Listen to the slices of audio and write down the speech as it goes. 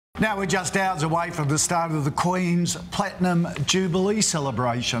Now we're just hours away from the start of the Queen's Platinum Jubilee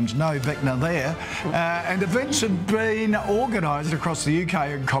celebrations. No Vecna there. And events have been organised across the UK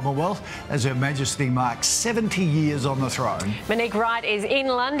and Commonwealth as Her Majesty marks 70 years on the throne. Monique Wright is in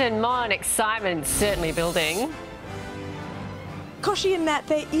London. Mon, excitement certainly building. Koshi and Nat,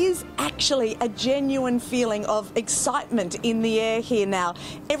 there is actually a genuine feeling of excitement in the air here now.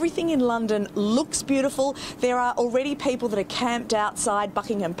 Everything in London looks beautiful. There are already people that are camped outside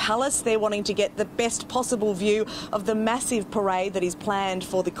Buckingham Palace. They're wanting to get the best possible view of the massive parade that is planned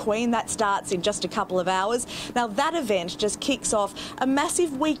for the Queen. That starts in just a couple of hours. Now, that event just kicks off a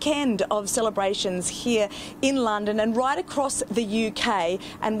massive weekend of celebrations here in London and right across the UK.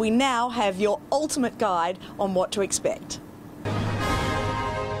 And we now have your ultimate guide on what to expect.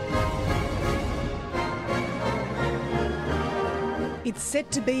 It's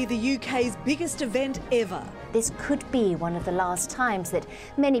set to be the UK's biggest event ever. This could be one of the last times that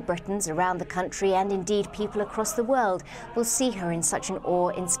many Britons around the country and indeed people across the world will see her in such an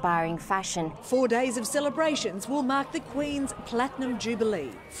awe-inspiring fashion. 4 days of celebrations will mark the Queen's Platinum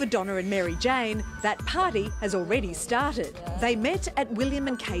Jubilee. For Donna and Mary Jane, that party has already started. They met at William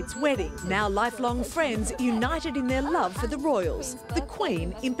and Kate's wedding, now lifelong friends united in their love for the royals, the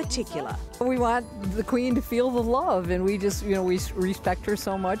Queen in particular. We want the Queen to feel the love, and we just, we respect her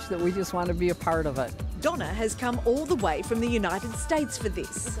so much that we just want to be a part of it. Donna has come all the way from the United States for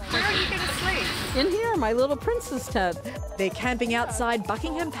this. Where are you going to sleep? In here, my little princess tent. They're camping outside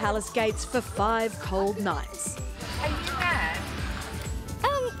Buckingham Palace gates for 5 cold nights. Are you mad?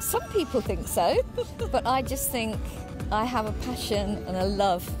 Some people think so, but I just think I have a passion and a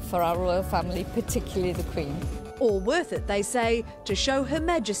love for our royal family, particularly the Queen. All worth it, they say, to show Her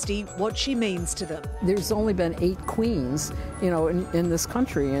Majesty what she means to them. There's only been 8 queens, in this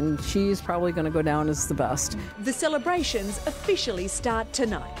country, and she's probably going to go down as the best. The celebrations officially start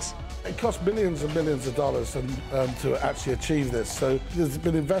tonight. It costs millions and millions of dollars to actually achieve this. So there's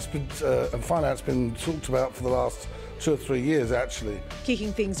been investment and finance been talked about for the last 2 or 3 years, actually.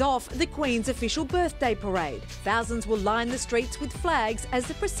 Kicking things off, the Queen's official birthday parade. Thousands will line the streets with flags as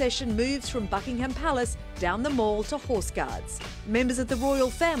the procession moves from Buckingham Palace down the Mall to Horse Guards. Members of the royal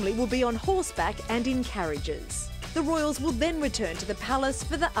family will be on horseback and in carriages. The royals will then return to the palace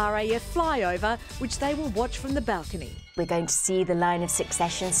for the RAF flyover, which they will watch from the balcony. We're going to see the line of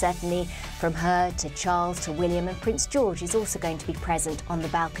succession, certainly from her to Charles to William, and Prince George is also going to be present on the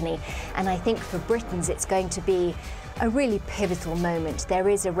balcony. And I think for Britons it's going to be a really pivotal moment. There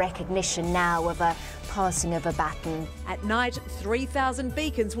is a recognition now of a passing of a baton. At night, 3,000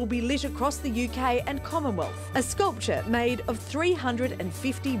 beacons will be lit across the UK and Commonwealth. A sculpture made of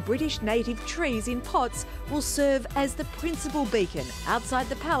 350 British native trees in pots will serve as the principal beacon outside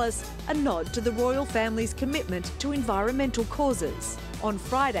the palace, a nod to the royal family's commitment to environmental causes. On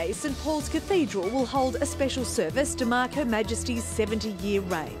Friday, St Paul's Cathedral will hold a special service to mark Her Majesty's 70-year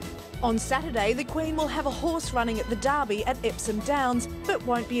reign. On Saturday, the Queen will have a horse running at the Derby at Epsom Downs, but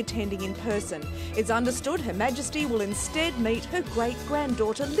won't be attending in person. It's understood Her Majesty will instead meet her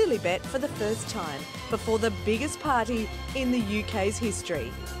great-granddaughter Lilibet for the first time, before the biggest party in the UK's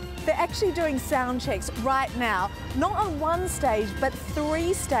history. They're actually doing sound checks right now, not on one stage, but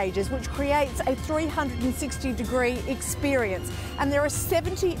 3 stages, which creates a 360-degree experience. And there are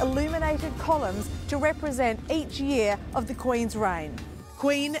 70 illuminated columns to represent each year of the Queen's reign.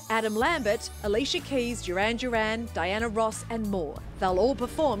 Queen, Adam Lambert, Alicia Keys, Duran Duran, Diana Ross and more. They'll all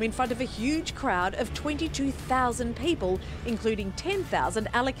perform in front of a huge crowd of 22,000 people, including 10,000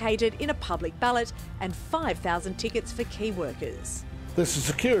 allocated in a public ballot and 5,000 tickets for key workers. There's a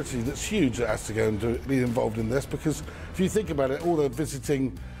security that's huge that has to go and be involved in this, because if you think about it, all the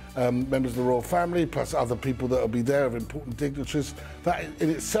visiting members of the royal family, plus other people that will be there of important dignitaries, that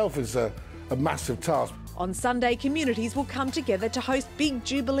in itself is a massive task. On Sunday, communities will come together to host big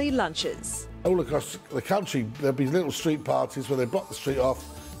Jubilee lunches. All across the country, there'll be little street parties where they block the street off,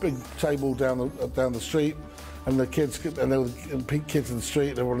 big table down the street, and the kids kids in the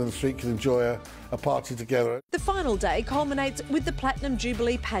street, everyone in the street can enjoy a party together. The final day culminates with the Platinum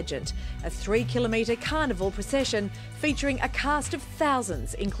Jubilee pageant, a 3-kilometre carnival procession featuring a cast of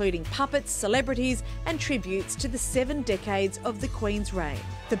thousands, including puppets, celebrities and tributes to the 7 decades of the Queen's reign.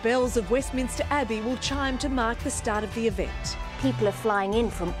 The bells of Westminster Abbey will chime to mark the start of the event. People are flying in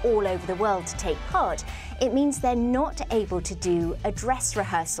from all over the world to take part. It means they're not able to do a dress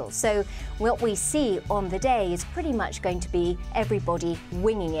rehearsal. So what we see on the day is pretty much going to be everybody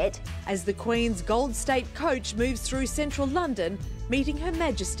winging it. As the Queen's Gold State coach moves through central London, meeting Her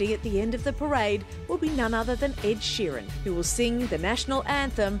Majesty at the end of the parade will be none other than Ed Sheeran, who will sing the national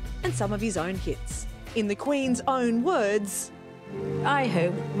anthem and some of his own hits. In the Queen's own words, I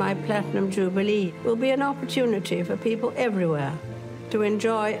hope my Platinum Jubilee will be an opportunity for people everywhere to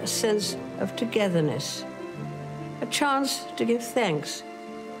enjoy a sense of togetherness, a chance to give thanks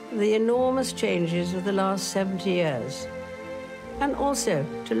for the enormous changes of the last 70 years, and also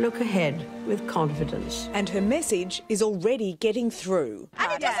to look ahead with confidence. And her message is already getting through.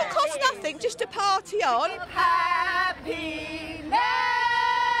 And it doesn't cost nothing just to party on. Happiness!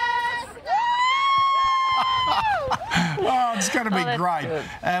 Oh, it's going to be great.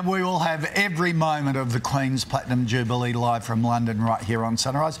 And we will have every moment of the Queen's Platinum Jubilee live from London right here on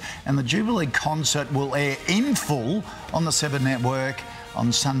Sunrise. And the Jubilee concert will air in full on the 7 Network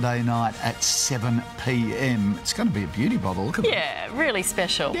on Sunday night at 7 p.m. It's going to be a beauty bottle. Look at that. Yeah, really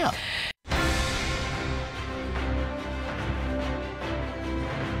special. Yeah.